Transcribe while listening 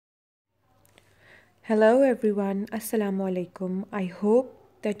Hello everyone, Assalamu alaikum. I hope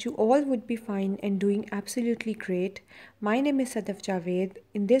that you all would be fine and doing absolutely great. My name is Sadaf Javed.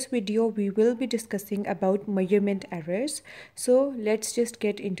 In this video, we will be discussing about measurement errors. So let's just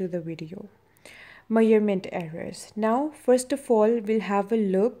get into the video. Measurement errors. Now, first of all, we'll have a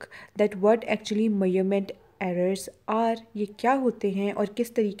look that what actually measurement errors are, ये क्या होते हैं और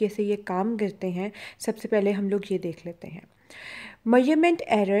किस तरीके से ये काम करते हैं. सबसे पहले हम लोग ये देख लेते हैं. Measurement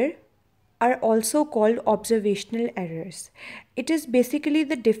error are also called observational errors. It is basically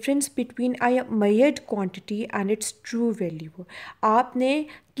the difference between a measured quantity and its true value. आपने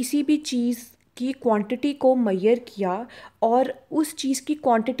किसी भी चीज़ की क्वांटिटी को मेजर किया और उस चीज़ की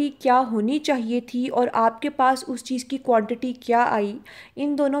क्वांटिटी क्या होनी चाहिए थी और आपके पास उस चीज़ की क्वांटिटी क्या आई,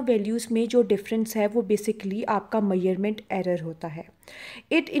 इन दोनों वैल्यूज़ में जो डिफरेंस है वो बेसिकली आपका मेजरमेंट एरर होता है.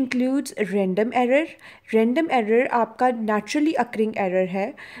 It includes random error. Random error आपका नेचुरली अकरिंग एरर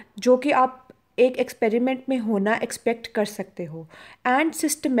है जो कि आप एक एक्सपेरिमेंट में होना एक्सपेक्ट कर सकते हो. And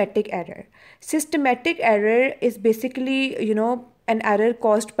systematic error. Systematic error is basically an error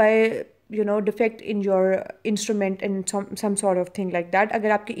caused by defect in your instrument and some sort of thing like that.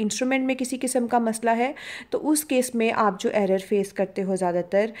 अगर आपके इंस्ट्रूमेंट में किसी किस्म का मसला है तो उस केस में आप जो एरर फेस करते हो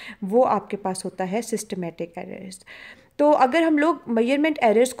ज़्यादातर वो आपके पास होता है सिस्टमेटिक एरर्स. तो अगर हम लोग मेजरमेंट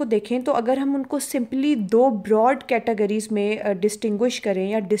एरर्स को देखें तो अगर हम उनको सिंपली दो ब्रॉड कैटेगरीज़ में डिस्टिंग्विश करें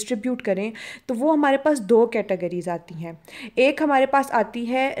या डिस्ट्रीब्यूट करें तो वो हमारे पास दो कैटेगरीज़ आती हैं. एक हमारे पास आती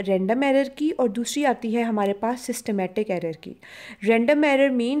है रैंडम एरर की और दूसरी आती है हमारे पास सिस्टमेटिक एरर की. Random error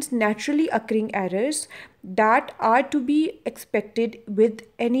means naturally occurring errors that are to be expected with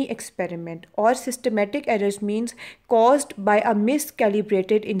any experiment, or systematic errors means caused by a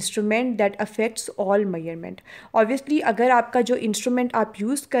miscalibrated instrument that affects all measurement. Obviously अगर आपका जो instrument आप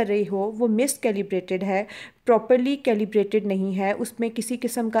use कर रहे हो वो miscalibrated है, properly calibrated नहीं है, उसमें किसी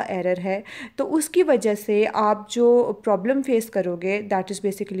किस्म का एरर है, तो उसकी वजह से आप जो प्रॉब्लम फेस करोगे that is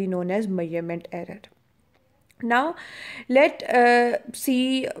basically known as measurement error. Now let's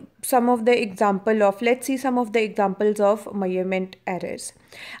see some of the examples of measurement errors.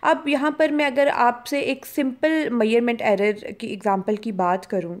 अब यहाँ पर मैं अगर आपसे एक सिंपल मेजरमेंट एरर की एग्जांपल की बात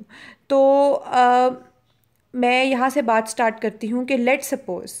करूँ तो मैं यहाँ से बात स्टार्ट करती हूँ कि लेट्स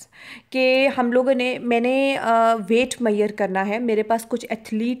सपोज़ कि हम लोगों ने मैंने वेट मेजर करना है. मेरे पास कुछ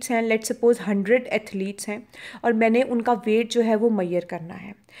एथलीट्स हैं, लेट्स सपोज़ 100 एथलीट्स हैं और मैंने उनका वेट जो है वो मेजर करना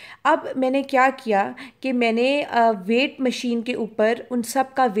है. अब मैंने क्या किया कि मैंने वेट मशीन के ऊपर उन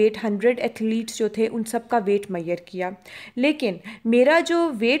सब का वेट 100 एथलीट्स जो थे उन सब का वेट मेजर किया, लेकिन मेरा जो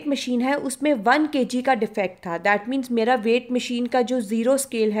वेट मशीन है उसमें 1 kg का डिफेक्ट था. दैट मीन्स मेरा वेट मशीन का जो ज़ीरो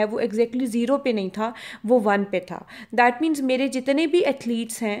स्केल है वो एग्जैक्टली ज़ीरो पे नहीं था, वो 1 पे था. दैट मीन्स मेरे जितने भी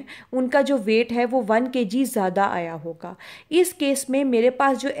एथलीट्स हैं उनका जो वेट है वो 1 kg ज़्यादा आया होगा. इस केस में मेरे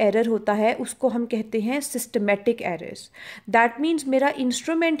पास जो एरर होता है उसको हम कहते हैं सिस्टमेटिक एरर्स. दैट मीन्स मेरा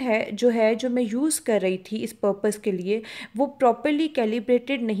इंस्ट्रूमेंट है जो मैं यूज़ कर रही थी इस पर्पस के लिए वो प्रॉपरली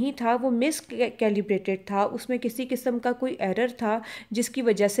कैलिब्रेटेड नहीं था, वो मिस कैलिब्रेटेड था, उसमें किसी किस्म का कोई एरर था जिसकी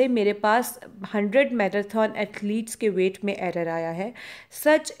वजह से मेरे पास 100 मैराथन एथलीट्स के वेट में एरर आया है.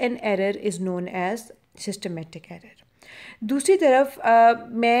 Such an error is known as systematic error. दूसरी तरफ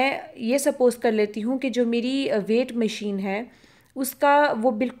मैं ये सपोज़ कर लेती हूँ कि जो मेरी वेट मशीन है उसका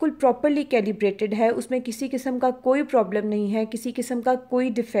वो बिल्कुल प्रॉपरली कैलिब्रेटेड है, उसमें किसी किस्म का कोई प्रॉब्लम नहीं है, किसी किस्म का कोई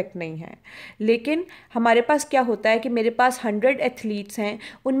डिफेक्ट नहीं है. लेकिन हमारे पास क्या होता है कि मेरे पास 100 एथलीट्स हैं,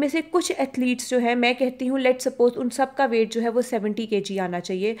 उनमें से कुछ एथलीट्स जो है मैं कहती हूँ लेट सपोज उन सब का वेट जो है वो 70 kg आना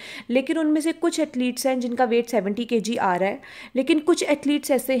चाहिए, लेकिन उनमें से कुछ एथलीट्स हैं जिनका वेट 70 kg आ रहा है, लेकिन कुछ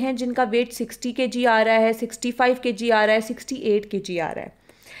एथलीट्स ऐसे हैं जिनका वेट 60 kg आ रहा है, 65 kg आ रहा है, 68 kg आ रहा है.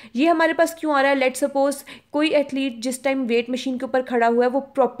 ये हमारे पास क्यों आ रहा है? लेट सपोज कोई एथलीट जिस टाइम वेट मशीन के ऊपर खड़ा हुआ है वो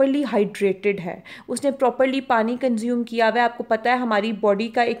प्रॉपरली हाइड्रेटेड है, उसने प्रॉपरली पानी कंज्यूम किया हुआ है. आपको पता है हमारी बॉडी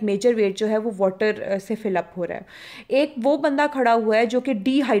का एक मेजर वेट जो है वो वाटर से फिलअप हो रहा है. एक वो बंदा खड़ा हुआ है जो कि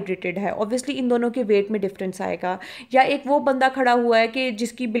डिहाइड्रेटेड है, ऑब्वियसली इन दोनों के वेट में डिफरेंस आएगा. या एक वो बंदा खड़ा हुआ है कि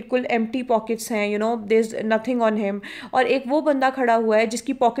जिसकी बिल्कुल एम्प्टी पॉकेट्स हैं, there is nothing on him, और एक वो बंदा खड़ा हुआ है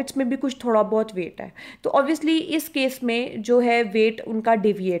जिसकी पॉकेट्स में भी कुछ थोड़ा बहुत वेट है. तो ऑब्वियसली इस केस में जो है वेट उनका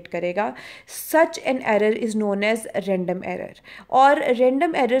डिविएट करेगा. Such an error is known as random error. और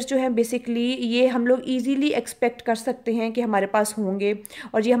रैंडम एरर्स जो हैं बेसिकली ये हम लोग इजीली एक्सपेक्ट कर सकते हैं कि हमारे पास होंगे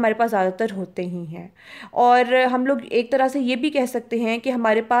और ये हमारे पास ज़्यादातर होते ही हैं. और हम लोग एक तरह से ये भी कह सकते हैं कि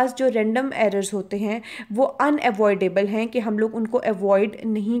हमारे पास जो रैंडम एरर्स होते हैं वो अनएवॉइडेबल हैं, कि हम लोग उनको अवॉइड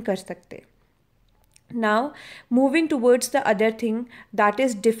नहीं कर सकते. Now, moving towards the other thing, that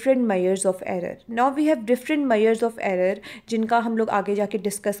is different measures of error. Now we have different measures of error जिनका हम लोग आगे जाके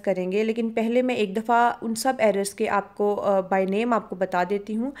डिस्कस करेंगे, लेकिन पहले मैं एक दफ़ा उन सब एरर्स के आपको बाय नेम आपको बता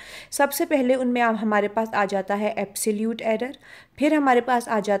देती हूँ। सबसे पहले उनमें हमारे पास आ जाता है एब्सोल्यूट एरर, फिर हमारे पास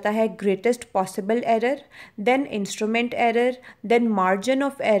आ जाता है greatest possible error, then instrument error, then margin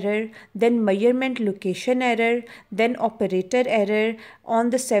of error, then measurement location error, then operator error, on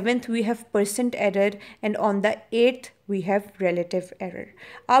the seventh we have percent error, and on the eighth we have relative error.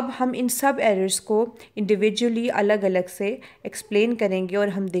 अब हम इन सब errors को individually अलग अलग से explain करेंगे और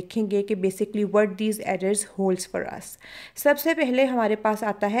हम देखेंगे कि basically what these errors holds for us. सबसे पहले हमारे पास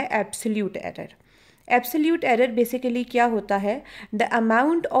आता है absolute error. Absolute error basically क्या होता है, the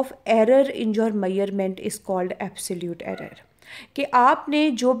amount of error in your measurement is called absolute error. कि आपने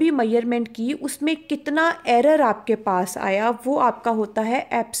जो भी मेजरमेंट की उसमें कितना एरर आपके पास आया वो आपका होता है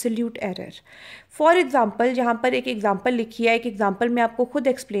एब्सोल्यूट एरर। फॉर एग्ज़ाम्पल, यहाँ पर एक एग्ज़ाम्पल लिखी है, एक एग्ज़ाम्पल मैं आपको खुद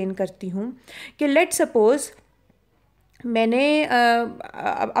एक्सप्लेन करती हूँ कि लेट सपोज़ मैंने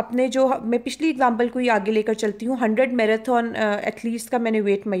अपने जो मैं पिछली एग्जांपल को ही आगे लेकर चलती हूँ, 100 मैराथन एथलीट्स का मैंने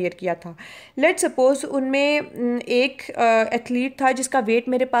वेट मेजर किया था। लेट सपोज़ उनमें एक एथलीट था जिसका वेट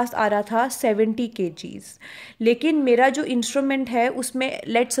मेरे पास आ रहा था 70 kgs, लेकिन मेरा जो इंस्ट्रूमेंट है उसमें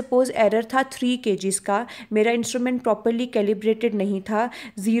लेट सपोज़ एरर था 3 kgs का। मेरा इंस्ट्रूमेंट प्रॉपरली कैलिब्रेटेड नहीं था,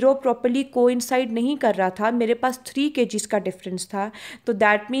 ज़ीरो प्रॉपरली कोइंसाइड नहीं कर रहा था, मेरे पास 3 kgs का डिफरेंस था। तो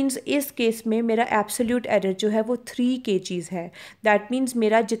दैट मीन्स इस केस में मेरा एब्सोल्यूट एरर जो है वो 3 kgs है। दैट मीन्स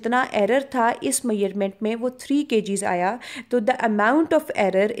मेरा जितना एरर था इस मेजरमेंट में वो 3 kgs आया। तो the amount of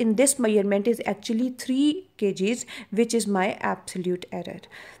error in this measurement is actually 3 kgs which is my absolute error.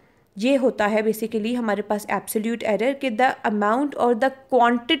 ये होता है बेसिकली हमारे पास एब्सोल्यूट एरर कि द अमाउंट और द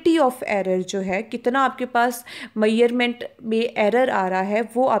क्वांटिटी ऑफ एरर जो है, कितना आपके पास मेजरमेंट में एरर आ रहा है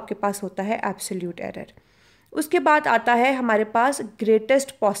वो आपके पास होता है एब्सोल्यूट एरर। उसके बाद आता है हमारे पास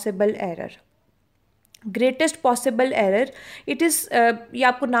greatest possible error. Greatest possible error, it is ये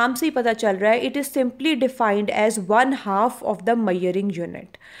आपको नाम से ही पता चल रहा है, it is simply defined as 1/2 of the measuring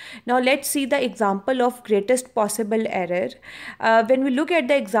unit. Now let's see the example of greatest possible error. When we look at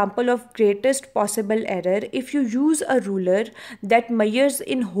the example of greatest possible error, if you use a ruler that measures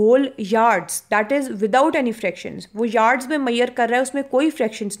in whole yards, that is without any fractions, वो yards में major कर रहा है, उसमें कोई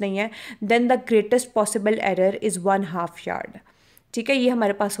fractions नहीं है, then the greatest possible error is 1/2 yard. ठीक है, ये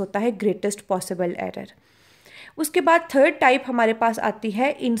हमारे पास होता है ग्रेटेस्ट पॉसिबल एरर। उसके बाद थर्ड टाइप हमारे पास आती है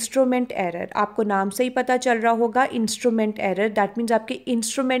इंस्ट्रूमेंट एरर। आपको नाम से ही पता चल रहा होगा इंस्ट्रूमेंट एरर, दैट मीन्स आपके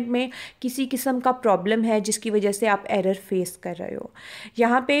इंस्ट्रूमेंट में किसी किस्म का प्रॉब्लम है जिसकी वजह से आप एरर फेस कर रहे हो।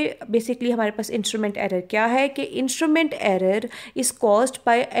 यहाँ पे बेसिकली हमारे पास इंस्ट्रूमेंट एरर क्या है कि instrument error is caused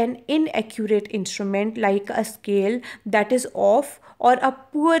by N inaccurate instrument like a scale that is of और अ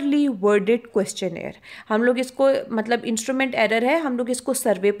पुअरली वर्डेड क्वेश्चनर। हम लोग इसको मतलब इंस्ट्रूमेंट एरर है, हम लोग इसको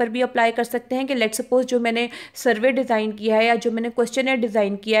सर्वे पर भी अप्लाई कर सकते हैं कि लेट सपोज जो मैंने सर्वे डिज़ाइन किया है या जो मैंने क्वेश्चनर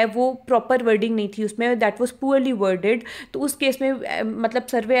डिज़ाइन किया है वो प्रॉपर वर्डिंग नहीं थी उसमें, दैट वाज पुअरली वर्डेड। तो उस केस में मतलब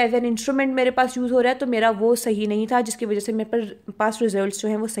सर्वे एज एन इंस्ट्रूमेंट मेरे पास यूज़ हो रहा है तो मेरा वो सही नहीं था, जिसकी वजह से मेरे पास रिजल्ट्स जो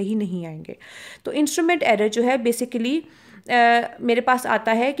हैं वो सही नहीं आएंगे। तो इंस्ट्रूमेंट एरर जो है बेसिकली मेरे पास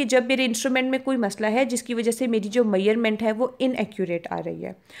आता है कि जब मेरे इंस्ट्रूमेंट में कोई मसला है जिसकी वजह से मेरी जो मेजरमेंट है वो इनएक्यूरेट आ रही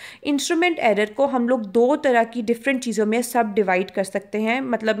है। इंस्ट्रूमेंट एरर को हम लोग दो तरह की डिफरेंट चीज़ों में सब डिवाइड कर सकते हैं,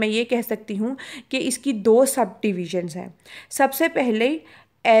 मतलब मैं ये कह सकती हूँ कि इसकी दो सब डिविजन्स हैं। सबसे पहले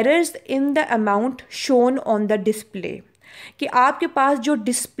errors in the amount shown on the display, कि आपके पास जो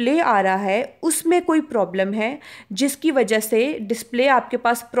डिस्प्ले आ रहा है उसमें कोई प्रॉब्लम है जिसकी वजह से डिस्प्ले आपके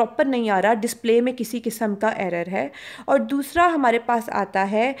पास प्रॉपर नहीं आ रहा, डिस्प्ले में किसी किस्म का एरर है। और दूसरा हमारे पास आता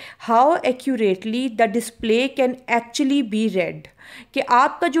है how accurately the display can actually B red, कि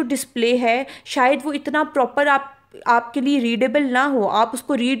आपका जो डिस्प्ले है शायद वो इतना प्रॉपर आपके लिए रीडेबल ना हो, आप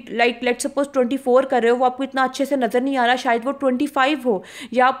उसको रीड लाइक लेट सपोज 24 कर रहे हो, वो आपको इतना अच्छे से नज़र नहीं आ रहा, शायद वो 25 हो,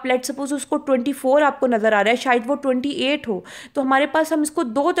 या आप लेट सपोज उसको 24 आपको नज़र आ रहा है, शायद वो 28 हो। तो हमारे पास हम इसको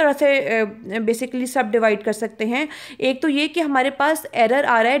दो तरह से बेसिकली सब डिवाइड कर सकते हैं। एक तो ये कि हमारे पास एरर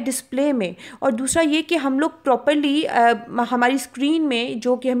आ रहा है डिस्प्ले में, और दूसरा ये कि हम लोग प्रॉपरली हमारी स्क्रीन में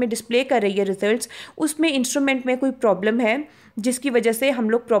जो कि हमें डिस्प्ले कर रही है रिजल्ट्स, उसमें इंस्ट्रूमेंट में कोई प्रॉब्लम है जिसकी वजह से हम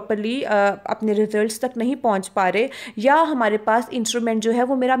लोग प्रॉपरली अपने रिजल्ट्स तक नहीं पहुंच पा रहे, या हमारे पास इंस्ट्रूमेंट जो है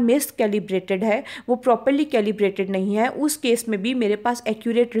वो मेरा मिस कैलिब्रेटेड है, वो प्रॉपरली कैलिब्रेटेड नहीं है। उस केस में भी मेरे पास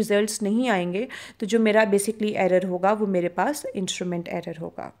एक्यूरेट रिजल्ट्स नहीं आएंगे, तो जो मेरा बेसिकली एरर होगा वो मेरे पास इंस्ट्रूमेंट एरर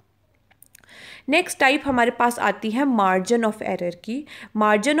होगा। नेक्स्ट टाइप हमारे पास आती है मार्जिन ऑफ एरर की।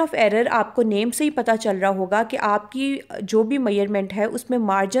 मार्जिन ऑफ एरर आपको नेम से ही पता चल रहा होगा कि आपकी जो भी मेजरमेंट है उसमें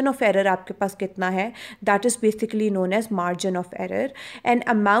मार्जिन ऑफ एरर आपके पास कितना है, that is basically known as margin of error. An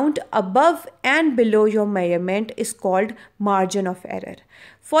amount above and below your measurement is called margin of error.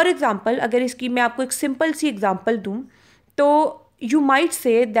 For example, अगर इसकी मैं आपको एक सिंपल सी एग्जाम्पल दूँ तो you might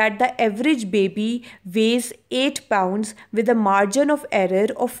say that the average baby weighs 8 pounds with a margin of error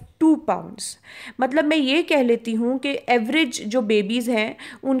of 2 pounds। मतलब मैं ये कह लेती हूँ कि एवरेज जो बेबीज़ हैं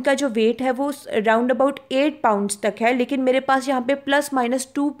उनका जो वेट है वो राउंड अबाउट 8 पाउंड्स तक है, लेकिन मेरे पास यहाँ पे +-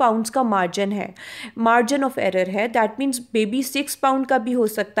 2 पाउंड्स का मार्जिन है, मार्जिन ऑफ एरर है। दैट मीन्स बेबी 6 पाउंड का भी हो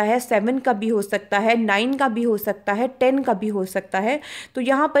सकता है, 7 का भी हो सकता है, 9 का भी हो सकता है, 10 का भी हो सकता है। तो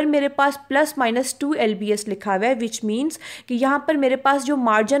यहाँ पर मेरे पास +- 2 LBS लिखा हुआ है, विच मीन्स कि यहाँ पर मेरे पास जो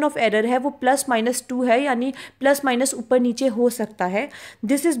मार्जिन ऑफ एरर है वो +- 2 है, यानी + ऊपर नीचे हो सकता है।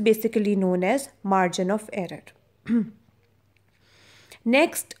 This is basically known as margin of error.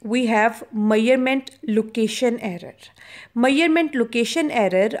 Next we have measurement location error. Measurement location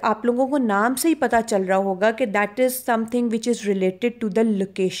error आप लोगों को नाम से ही पता चल रहा होगा कि that is something which is related to the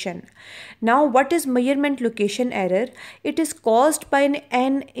location. Now what is measurement location error? It is caused by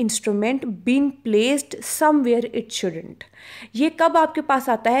an instrument being placed somewhere it shouldn't. ये कब आपके पास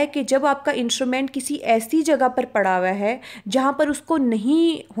आता है कि जब आपका इंस्ट्रूमेंट किसी ऐसी जगह पर पड़ा हुआ है जहाँ पर उसको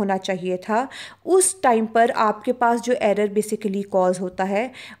नहीं होना चाहिए था, उस टाइम पर आपके पास जो एरर बेसिकली कॉज होता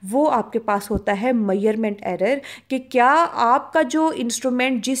है वो आपके पास होता है मेजरमेंट एरर। कि क्या आपका जो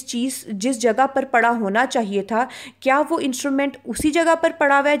इंस्ट्रूमेंट जिस जगह पर पड़ा होना चाहिए था, क्या वो इंस्ट्रूमेंट उसी जगह पर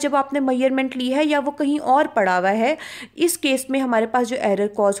पड़ा हुआ है जब आपने मेजरमेंट ली है, या वो कहीं और पड़ा हुआ है। इस केस में हमारे पास जो एरर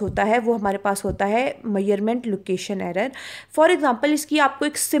कॉज होता है वो हमारे पास होता है measurement location error. For example, इसकी आपको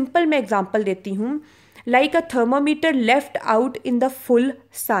एक सिंपल मैं एग्जाम्पल देती हूँ। Like a thermometer left out in the full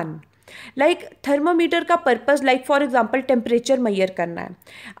sun. Like thermometer का purpose, like for example temperature measure करना है।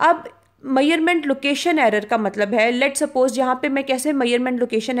 अब मेजरमेंट लोकेशन एरर का मतलब है, लेट सपोज, यहाँ पे मैं कैसे मेजरमेंट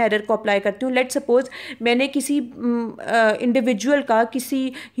लोकेशन एरर को अप्लाई करती हूँ। लेट सपोज मैंने किसी इंडिविजुअल का,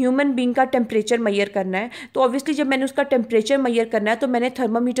 किसी ह्यूमन बीइंग का टेम्परेचर मेजर करना है, तो ऑब्वियसली जब मैंने उसका टेम्परेचर मेजर करना है तो मैंने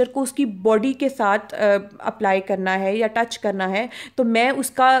थर्मामीटर को उसकी बॉडी के साथ अप्लाई करना है या टच करना है। तो मैं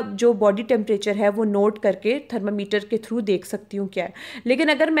उसका जो बॉडी टेम्परेचर है वो नोट करके थर्मामीटर के थ्रू देख सकती हूँ क्या है। लेकिन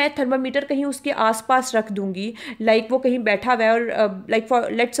अगर मैं थर्मामीटर कहीं उसके आसपास रख दूंगी, लाइक वो कहीं बैठा हुआ है और लाइक फॉर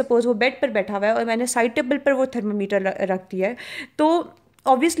लेट सपोज वो बेड पर बैठा हुआ है और मैंने साइड टेबल पर वो थर्मामीटर रख दिया है, तो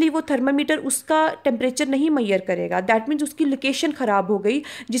ऑब्वियसली वो थर्मामीटर उसका टेम्परेचर नहीं मेजर करेगा। दैट मीन्स उसकी लोकेशन ख़राब हो गई,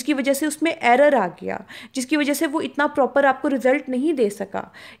 जिसकी वजह से उसमें एरर आ गया, जिसकी वजह से वो इतना प्रॉपर आपको रिजल्ट नहीं दे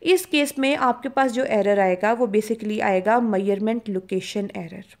सका। इस केस में आपके पास जो एरर आएगा वो बेसिकली आएगा measurement location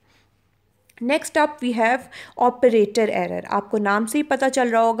error. Next up we have operator error. आपको नाम से ही पता चल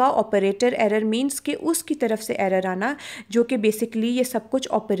रहा होगा, ऑपरेटर एरर मीन्स कि उसकी तरफ से एरर आना जो कि बेसिकली ये सब कुछ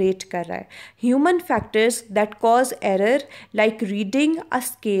ऑपरेट कर रहा है। Human factors that cause error like reading a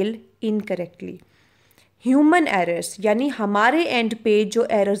scale incorrectly. Human errors यानी हमारे एंड पे जो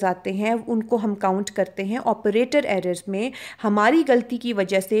एरर्स आते हैं उनको हम काउंट करते हैं ऑपरेटर एरर्स में। हमारी गलती की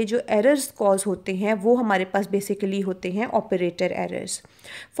वजह से जो एरर्स कॉज होते हैं वो हमारे पास बेसिकली होते हैं ऑपरेटर एरर्स।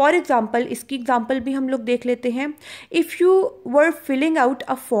 फॉर एग्जांपल, इसकी एग्जांपल भी हम लोग देख लेते हैं। If you were filling out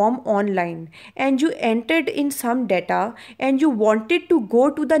a form online and you entered in some data and you wanted to go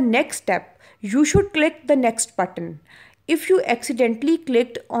to the next step, you should click the next button. If you accidentally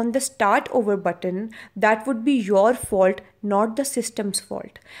clicked on the start over button, that would be your fault, not the system's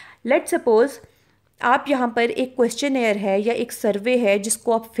fault. Let's suppose आप यहाँ पर एक questionnaire है या एक सर्वे है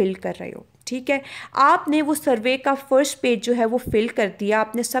जिसको आप फिल कर रहे हो, ठीक है। आपने वो सर्वे का फर्स्ट पेज जो है वो फिल कर दिया,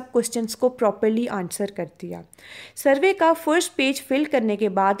 आपने सब क्वेश्चंस को प्रॉपरली आंसर कर दिया। सर्वे का फर्स्ट पेज फिल करने के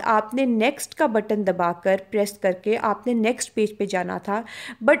बाद आपने नेक्स्ट का बटन दबाकर प्रेस करके आपने नेक्स्ट पेज पे जाना था,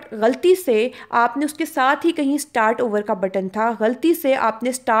 बट गलती से आपने उसके साथ ही कहीं स्टार्ट ओवर का बटन था, गलती से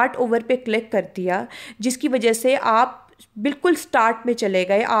आपने स्टार्ट ओवर पे क्लिक कर दिया, जिसकी वजह से आप बिल्कुल स्टार्ट में चले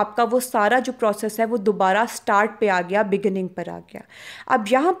गए। आपका वो सारा जो प्रोसेस है वो दोबारा स्टार्ट पे आ गया, बिगिनिंग पर आ गया। अब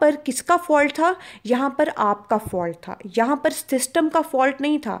यहाँ पर किसका फॉल्ट था? यहाँ पर आपका फॉल्ट था, यहाँ पर सिस्टम का फॉल्ट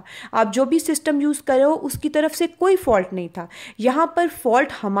नहीं था। आप जो भी सिस्टम यूज़ कर रहे हो उसकी तरफ से कोई फॉल्ट नहीं था, यहाँ पर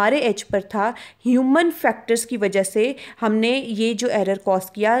फॉल्ट हमारे एज पर था। ह्यूमन फैक्टर्स की वजह से हमने ये जो एरर कॉज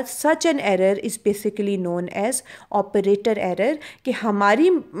किया। Such an error is basically known as operator error, कि हमारी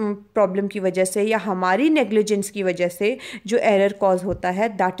प्रॉब्लम की वजह से या हमारी नेग्लिजेंस की वजह से जो एरर कॉज होता है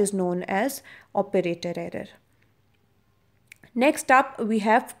that is known as operator error. Next up we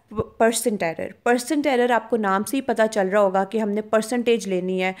have percent error. Percent error आपको नाम से ही पता चल रहा होगा कि हमने परसेंटेज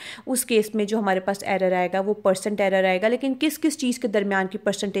लेनी है, उस केस में जो हमारे पास एरर आएगा वो परसेंट एरर आएगा। लेकिन किस किस चीज़ के दरमियान की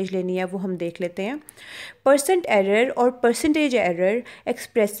परसेंटेज लेनी है वो हम देख लेते हैं। परसेंट एरर और percentage error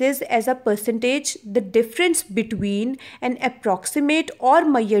expresses as a percentage the difference between N approximate और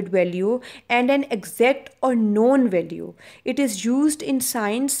measured value and an exact or known value. It is used in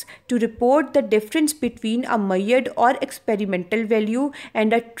science to report the difference between a measured or experimental value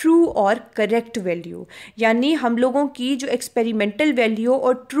and a true or correct value. यानी हम लोगों की जो experimental value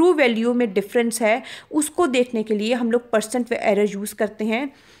और true value में difference है उसको देखने के लिए हम लोग परसेंट एरर यूज़ करते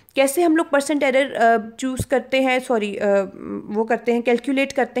हैं। कैसे हम लोग परसेंट एरर चूज़ करते हैं, वो करते हैं,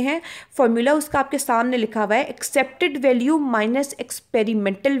 कैलकुलेट करते हैं। फॉर्मूला उसका आपके सामने लिखा हुआ है, accepted value minus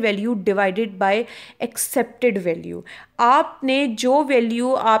experimental value divided by accepted value. आपने जो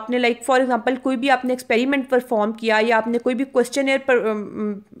वैल्यू आपने लाइक फॉर एग्जांपल कोई भी आपने एक्सपेरिमेंट परफॉर्म किया या आपने कोई भी क्वेश्चनर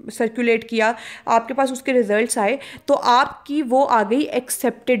पर सर्कुलेट किया, आपके पास उसके रिजल्ट्स आए, तो आपकी वो आ गई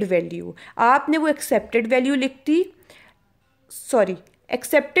एक्सेप्टेड वैल्यू। आपने वो एक्सेप्टेड वैल्यू लिख दी,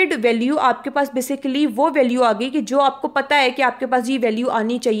 एक्सेप्टेड वैल्यू आपके पास बेसिकली वो वैल्यू आ गई कि जो आपको पता है कि आपके पास ये वैल्यू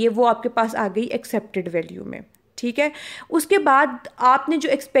आनी चाहिए, वो आपके पास आ गई एक्सेप्टेड वैल्यू में। ठीक है, उसके बाद आपने जो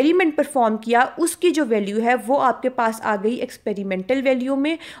एक्सपेरिमेंट परफॉर्म किया उसकी जो वैल्यू है वो आपके पास आ गई एक्सपेरिमेंटल वैल्यू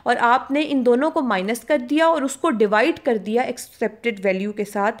में, और आपने इन दोनों को माइनस कर दिया और उसको डिवाइड कर दिया एक्सेप्टेड वैल्यू के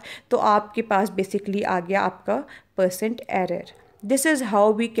साथ, तो आपके पास बेसिकली आ गया आपका percent error. This is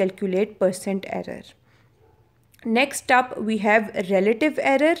how we calculate percent error. Next up we have relative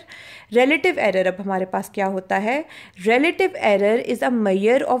error. Relative error अब हमारे पास क्या होता है? Relative error is a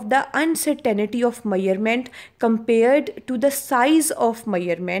measure of the uncertainty of measurement compared to the size of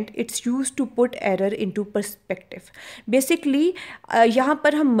measurement. It's use to put error into perspective. Basically यहाँ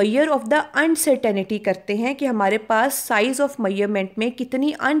पर हम measure of the uncertainty करते हैं कि हमारे पास साइज ऑफ मेजरमेंट में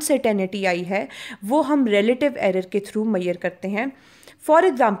कितनी uncertainty आई है, वो हम रिलेटिव एरर के थ्रू मेजर करते हैं। फॉर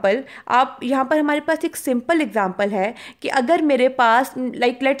एग्ज़ाम्पल, आप यहाँ पर हमारे पास एक सिंपल एग्ज़ाम्पल है कि अगर मेरे पास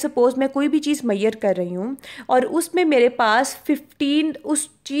लाइक लेट सपोज मैं कोई भी चीज़ मेजर कर रही हूँ और उसमें मेरे पास 15 उस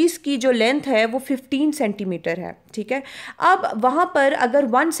चीज़ की जो लेंथ है वो 15 सेंटीमीटर है। ठीक है, अब वहाँ पर अगर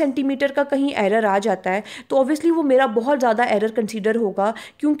 1 सेंटीमीटर का कहीं एरर आ जाता है तो ऑब्वियसली वो मेरा बहुत ज़्यादा एरर कंसीडर होगा,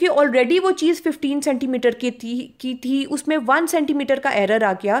 क्योंकि ऑलरेडी वो चीज़ 15 सेंटीमीटर की थी, उसमें 1 सेंटीमीटर का एरर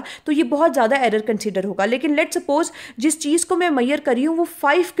आ गया तो ये बहुत ज़्यादा एरर कंसीडर होगा। लेकिन लेट सपोज जिस चीज़ को मैं मेजर कर रही हूँ वो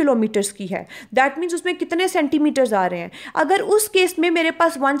 5 किलोमीटर्स की है, दैट मीन्स उसमें कितने सेंटीमीटर्स आ रहे हैं। अगर उस केस में मेरे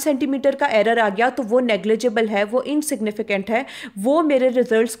पास 1 सेंटीमीटर का एरर आ गया तो वो नेग्लिजिबल है, वो इनसिग्निफिकेंट है, वो मेरे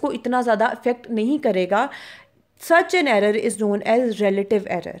रिजल्ट्स को इतना ज़्यादा अफेक्ट नहीं करेगा। Such an error is known as relative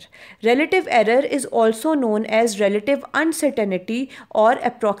error. Relative error is also known as relative uncertainty or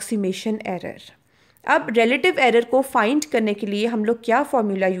approximation error. अब रिलेटिव एरर को फाइंड करने के लिए हम लोग क्या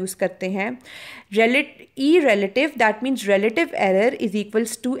फॉर्मूला यूज़ करते हैं? ई relative, that means relative error is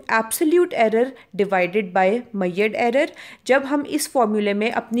equals to absolute error divided by measured error. जब हम इस फॉर्मूले में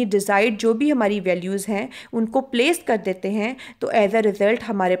अपनी डिज़ायर्ड जो भी हमारी वैल्यूज़ हैं उनको प्लेस कर देते हैं तो एज अ रिज़ल्ट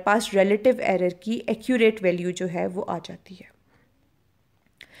हमारे पास रिलेटिव एरर की एक्यूरेट वैल्यू जो है वो आ जाती है।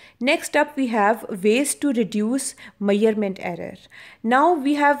 Next up we have ways to reduce measurement error. Now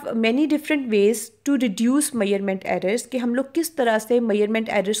we have many different ways to reduce measurement errors कि हम लोग किस तरह से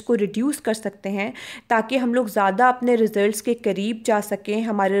measurement errors को reduce कर सकते हैं ताकि हम लोग ज़्यादा अपने results के करीब जा सकें,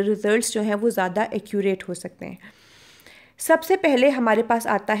 हमारे results जो हैं वो ज़्यादा accurate हो सकते हैं। सबसे पहले हमारे पास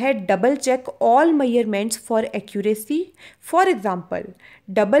आता है double check all measurements for accuracy. For example,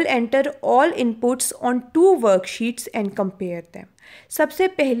 double enter all inputs on 2 worksheets and compare them. सबसे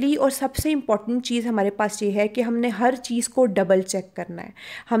पहली और सबसे इम्पॉर्टेंट चीज़ हमारे पास ये है कि हमने हर चीज़ को डबल चेक करना है।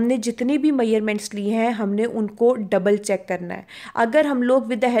 हमने जितने भी मेजरमेंट्स लिए हैं हमने उनको डबल चेक करना है। अगर हम लोग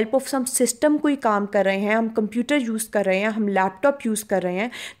with the help of some system कोई काम कर रहे हैं, हम कंप्यूटर यूज़ कर रहे हैं, हम लैपटॉप यूज़ कर रहे हैं,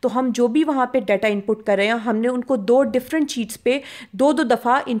 तो हम जो भी वहाँ पे डाटा इनपुट कर रहे हैं हमने उनको 2 डिफरेंट शीट्स पे 2-2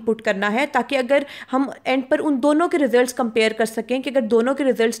 दफ़ा इनपुट करना है, ताकि अगर हम एंड पर उन दोनों के रिजल्ट्स कंपेयर कर सकें कि अगर दोनों के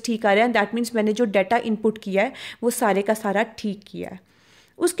रिजल्ट्स ठीक आ रहे हैं दैट मीन्स मैंने जो डाटा इनपुट किया है वो सारे का सारा ठीक किया है।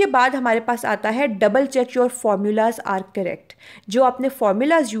 उसके बाद हमारे पास आता है double check your formulas are correct. जो आपने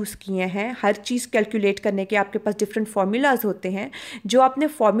फार्मूलाज यूज़ किए हैं, हर चीज़ कैलकुलेट करने के आपके पास डिफरेंट फार्मूलाज होते हैं, जो आपने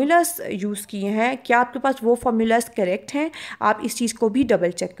फार्मूलाज यूज़ किए हैं क्या आपके पास वो फार्मूलाज करेक्ट हैं, आप इस चीज़ को भी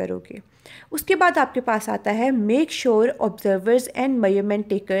डबल चेक करोगे। उसके बाद आपके पास आता है make sure observers and measurement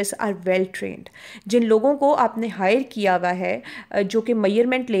takers are well trained. जिन लोगों को आपने हायर किया हुआ है, जो कि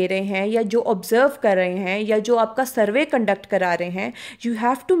मेजरमेंट ले रहे हैं या जो ऑब्जर्व कर रहे हैं या जो आपका सर्वे कंडक्ट करा रहे हैं, you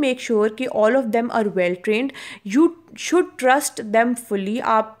have to make sure कि all of them are well trained. You should trust them fully.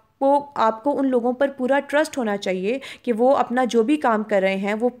 आप आपको उन लोगों पर पूरा ट्रस्ट होना चाहिए कि वो अपना जो भी काम कर रहे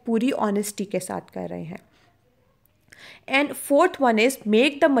हैं वो पूरी ऑनेस्टी के साथ कर रहे हैं। And fourth one is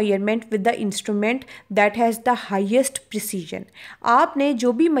make the measurement with the instrument that has the highest precision. आपने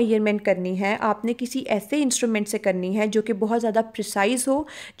जो भी measurement करनी है आपने किसी ऐसे इंस्ट्रूमेंट से करनी है जो कि बहुत ज़्यादा प्रिसाइज हो,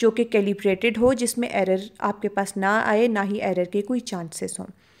 जो कि कैलिब्रेटेड हो, जिसमें एरर आपके पास ना आए, ना ही एरर के कोई चांसेस हों।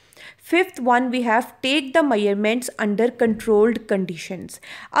 Fifth one we have take the measurements under controlled conditions.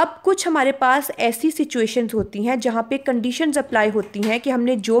 अब कुछ हमारे पास ऐसी सिचुएशंस होती हैं जहाँ पे कंडीशंस अप्लाई होती हैं कि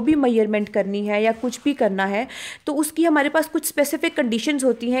हमने जो भी मेजरमेंट करनी है या कुछ भी करना है तो उसकी हमारे पास कुछ स्पेसिफिक कंडीशंस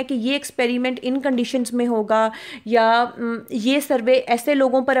होती हैं कि ये एक्सपेरिमेंट इन कंडीशंस में होगा या ये सर्वे ऐसे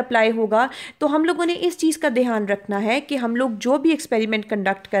लोगों पर अप्लाई होगा। तो हम लोगों ने इस चीज़ का ध्यान रखना है कि हम लोग जो भी एक्सपेरिमेंट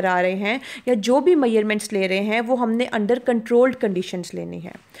कंडक्ट करा रहे हैं या जो भी मेजरमेंट्स ले रहे हैं वो हमने अंडर कंट्रोल्ड कंडीशंस लेनी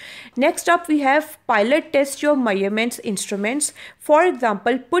है। Next up, we have pilot test your measurements instruments. For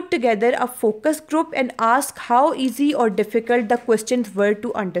example, put together a focus group and ask how easy or difficult the questions were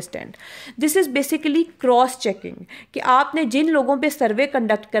to understand. This is basically cross checking कि आपने जिन लोगों पे survey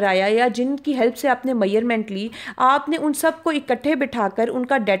conduct कराया या जिनकी help से आपने measurement ली, आपने उन सबको इकट्ठे बिठाकर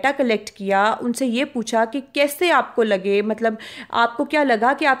उनका डाटा कलेक्ट किया, उनसे ये पूछा कि कैसे आपको लगे, मतलब आपको क्या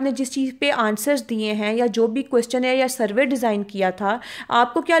लगा कि आपने जिस चीज़ पे आंसर्स दिए हैं या जो भी क्वेश्चन है या सर्वे डिज़ाइन किया था,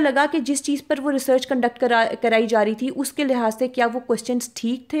 आपको क्या लगा कि जिस चीज़ पर वो रिसर्च कंडक्ट कराई जा रही थी उसके लिहाज से क्या वो क्वेश्चंस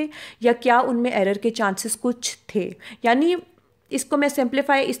ठीक थे या क्या उनमें एरर के चांसेस कुछ थे। यानी इसको मैं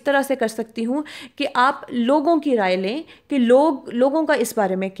सिंप्लीफाई इस तरह से कर सकती हूँ कि आप लोगों की राय लें कि लोगों का इस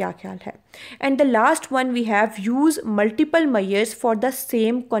बारे में क्या ख्याल है। And the last one we have use multiple measures for the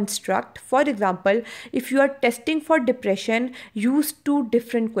same construct. For example if you are testing for depression use 2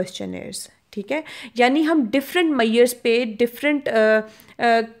 different questioners. ठीक है, यानी हम डिफरेंट मेजर्स पे डिफरेंट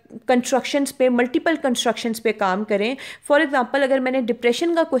कंस्ट्रक्शंस पे मल्टीपल कंस्ट्रक्शंस पे काम करें। फॉर एग्जांपल अगर मैंने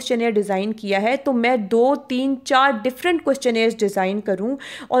डिप्रेशन का क्वेश्चनेयर डिज़ाइन किया है तो मैं 2, 3, 4 डिफरेंट क्वेश्चनेयर्स डिज़ाइन करूं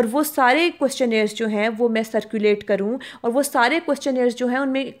और वो सारे क्वेश्चनेयर्स जो हैं वो मैं सर्कुलेट करूं और वो सारे क्वेश्चनेयर्स जो हैं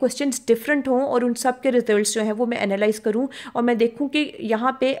उनमें क्वेश्चंस डिफरेंट हों और उन सब के रिजल्ट्स जो हैं वो मैं एनालाइज करूं और मैं देखूं कि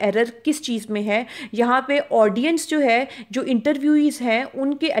यहाँ पे एरर किस चीज़ में है। यहाँ पे ऑडियंस जो है, जो इंटरव्यूईज़ हैं,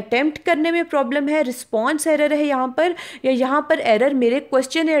 उनके अटेम्प्ट करने में प्रॉब्लम है, रिस्पॉन्स एरर है यहाँ पर, या यहाँ पर एरर मेरे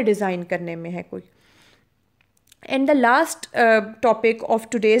क्वेश्चनेयर डिज़ाइन करने में है कोई। And the last topic of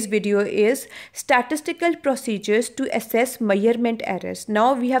today's video is statistical procedures to assess measurement errors. Now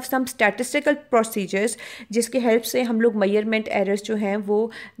we have some statistical procedures जिसके हेल्प से हम लोग measurement errors जो हैं वो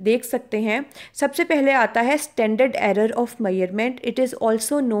देख सकते हैं। सबसे पहले आता है standard error of measurement. It is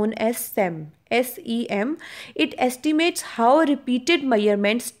also known as SEM. SEM. It estimates how repeated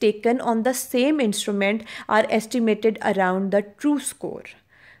measurements taken on the same instrument are estimated around the true score.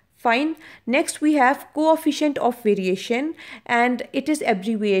 Fine. Next we have coefficient of variation and it is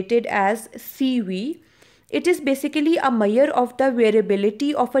abbreviated as CV. It is basically a measure of the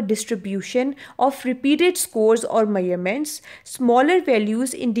variability of a distribution of repeated scores or measurements. Smaller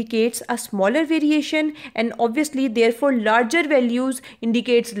values indicates a smaller variation and obviously therefore larger values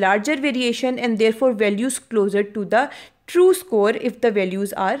indicates larger variation and therefore values closer to the true score if the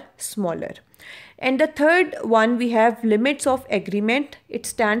values are smaller. And the third one we have limits of agreement. It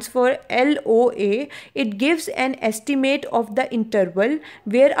stands for LOA. It gives an estimate of the interval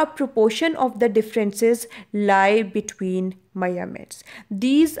where a proportion of the differences lie between measurements.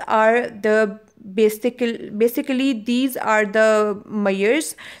 These are the basically these are the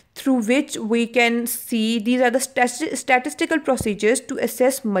measures through which we can see, these are the statistical procedures to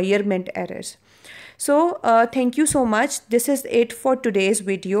assess measurement errors. So thank you so much. This is it for today's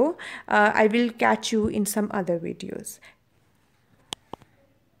video. I will catch you in some other videos.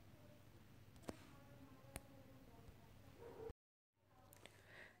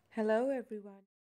 Hello everyone.